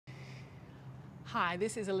Hi,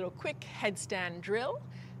 this is a little quick headstand drill.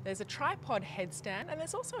 There's a tripod headstand and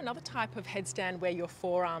there's also another type of headstand where your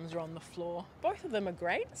forearms are on the floor. Both of them are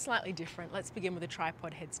great, slightly different. Let's begin with a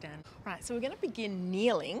tripod headstand. Right, so we're going to begin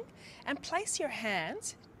kneeling and place your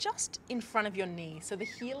hands just in front of your knees. So the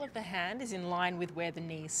heel of the hand is in line with where the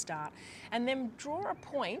knees start. And then draw a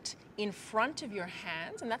point in front of your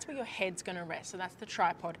hands, and that's where your head's going to rest. So that's the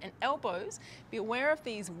tripod. And elbows, be aware of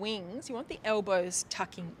these wings. You want the elbows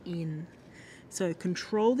tucking in. So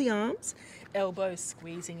control the arms, elbows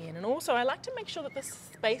squeezing in. And also I like to make sure that the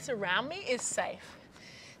space around me is safe,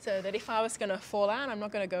 so that if I was going to fall out, I'm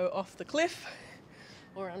not going to go off the cliff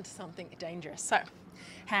or onto something dangerous. So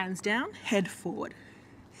hands down, head forward.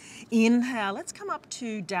 Inhale, let's come up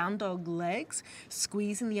to down dog legs,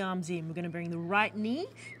 squeezing the arms in. We're going to bring the right knee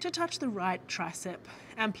to touch the right tricep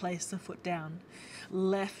and place the foot down.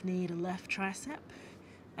 Left knee to left tricep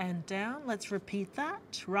and down. Let's repeat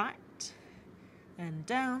that. Right and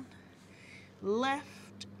down,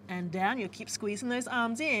 left and down. You'll keep squeezing those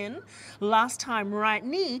arms in. Last time, right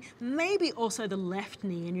knee, maybe also the left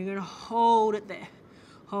knee, and you're going to hold it there.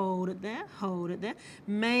 Hold it there, hold it there.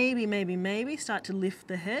 Maybe start to lift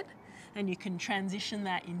the head, and you can transition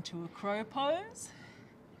that into a crow pose.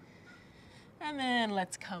 And then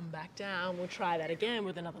let's come back down. We'll try that again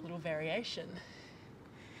with another little variation.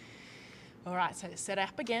 All right, so set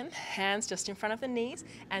up again, hands just in front of the knees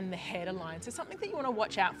and the head aligned. So something that you want to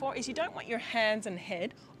watch out for is you don't want your hands and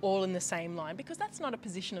head all in the same line, because that's not a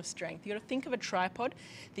position of strength. You've got to think of a tripod,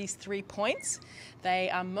 these 3 points. They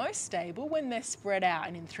are most stable when they're spread out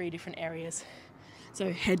and in 3 different areas.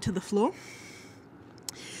 So head to the floor.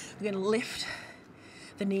 We're going to lift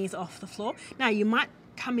the knees off the floor. Now you might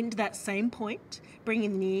come into that same point,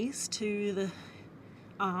 bringing the knees to the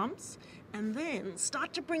arms, and then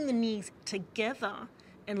start to bring the knees together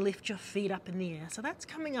and lift your feet up in the air. So that's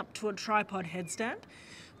coming up to a tripod headstand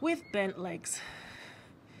with bent legs.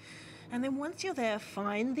 And then once you're there,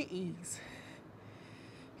 find the ease.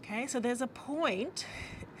 Okay, so there's a point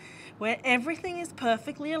where everything is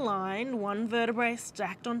perfectly aligned, one vertebrae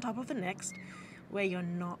stacked on top of the next, where you're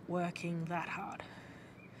not working that hard.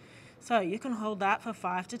 So you can hold that for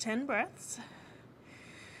 5 to 10 breaths.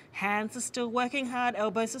 Hands are still working hard,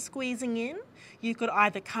 elbows are squeezing in. You could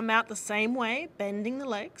either come out the same way, bending the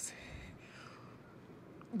legs,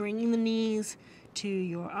 bringing the knees to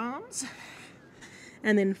your arms,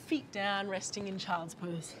 and then feet down, resting in child's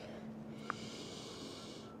pose.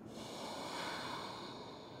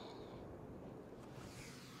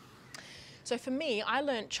 So for me, I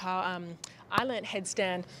learnt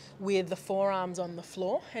headstand with the forearms on the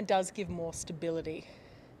floor. It does give more stability.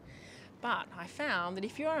 But I found that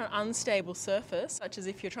if you're on an unstable surface, such as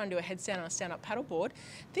if you're trying to do a headstand on a stand-up paddleboard,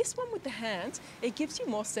 this one with the hands, it gives you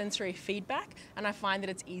more sensory feedback, and I find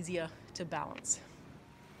that it's easier to balance.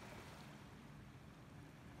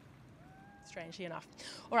 Strangely enough.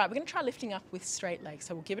 All right, we're going to try lifting up with straight legs,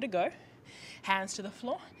 so we'll give it a go. Hands to the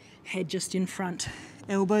floor, head just in front.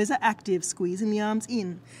 Elbows are active, squeezing the arms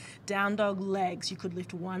in. Down dog legs, you could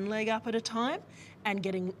lift one leg up at a time and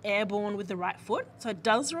getting airborne with the right foot. So it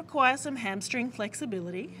does require some hamstring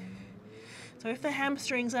flexibility. So if the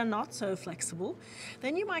hamstrings are not so flexible,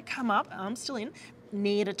 then you might come up, arms still in,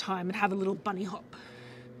 knee at a time, and have a little bunny hop.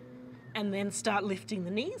 And then start lifting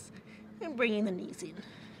the knees and bringing the knees in.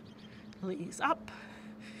 Knees up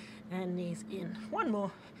and knees in. One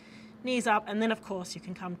more. Knees up, and then of course you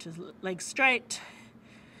can come to legs straight.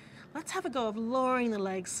 Let's have a go of lowering the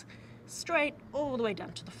legs straight all the way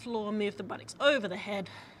down to the floor. Move the buttocks over the head.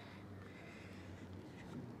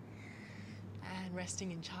 And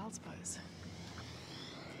resting in child's pose.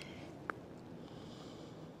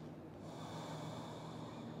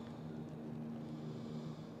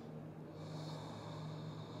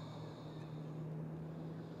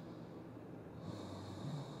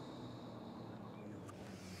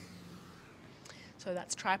 So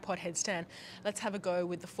that's tripod headstand. Let's have a go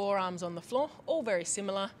with the forearms on the floor, all very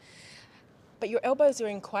similar. But your elbows are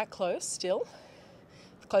in quite close still,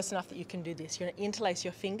 close enough that you can do this. You're going to interlace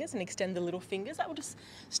your fingers and extend the little fingers. That will just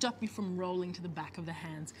stop you from rolling to the back of the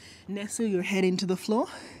hands. Nestle your head into the floor.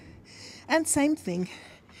 And same thing.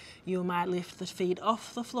 You might lift the feet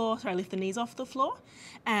off the floor, lift the knees off the floor,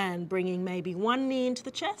 and bringing maybe one knee into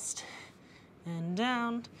the chest and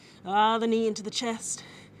down, other knee into the chest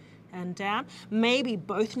and down. Maybe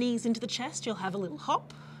both knees into the chest, you'll have a little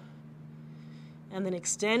hop. And then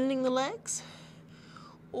extending the legs.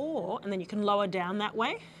 And then you can lower down that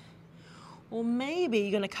way. Or maybe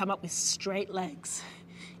you're going to come up with straight legs.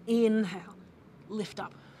 Inhale, lift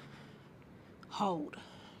up, hold.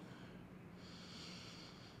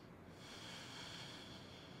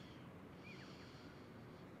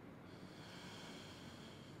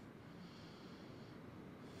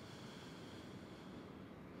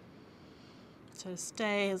 So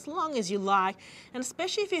stay as long as you like, and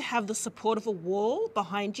especially if you have the support of a wall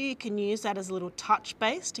behind you, you can use that as a little touch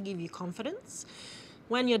base to give you confidence.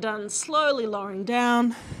 When you're done, slowly lowering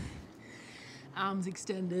down, arms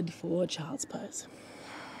extended for child's pose.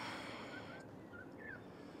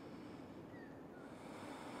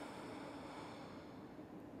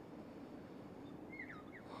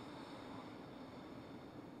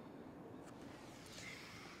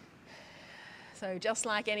 So just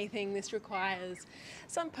like anything, this requires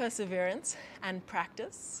some perseverance and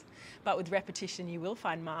practice, but with repetition you will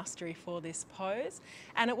find mastery for this pose,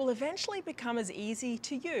 and it will eventually become as easy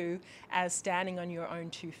to you as standing on your own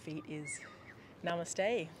 2 feet is.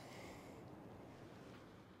 Namaste.